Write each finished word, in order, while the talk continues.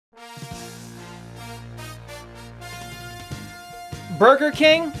Burger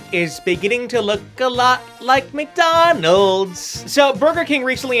King is beginning to look a lot like McDonald's. So Burger King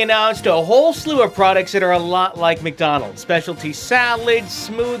recently announced a whole slew of products that are a lot like McDonald's. Specialty salads,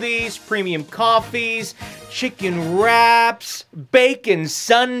 smoothies, premium coffees, chicken wraps, bacon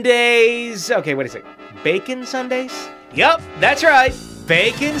sundaes. Okay, what is it? Bacon sundaes? Yup, that's right.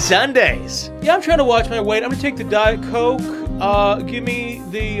 Bacon sundaes. Yeah, I'm trying to watch my weight. I'm gonna take the Diet Coke. Give me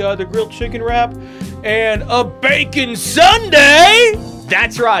the grilled chicken wrap and a bacon sundae.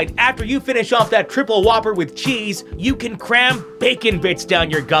 That's right. After you finish off that triple whopper with cheese, you can cram bacon bits down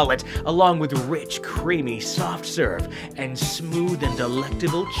your gullet, along with rich, creamy soft serve and smooth and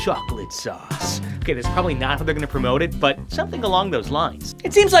delectable chocolate sauce. Okay, that's probably not how they're gonna promote it, but something along those lines.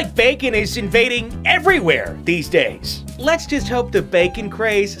 It seems like bacon is invading everywhere these days. Let's just hope the bacon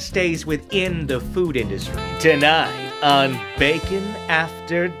craze stays within the food industry. Tonight on Bacon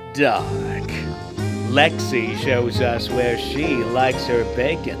After Dark, Lexi shows us where she likes her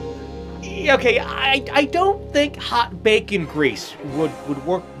bacon. Okay, I don't think hot bacon grease would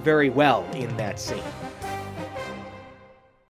work very well in that scene.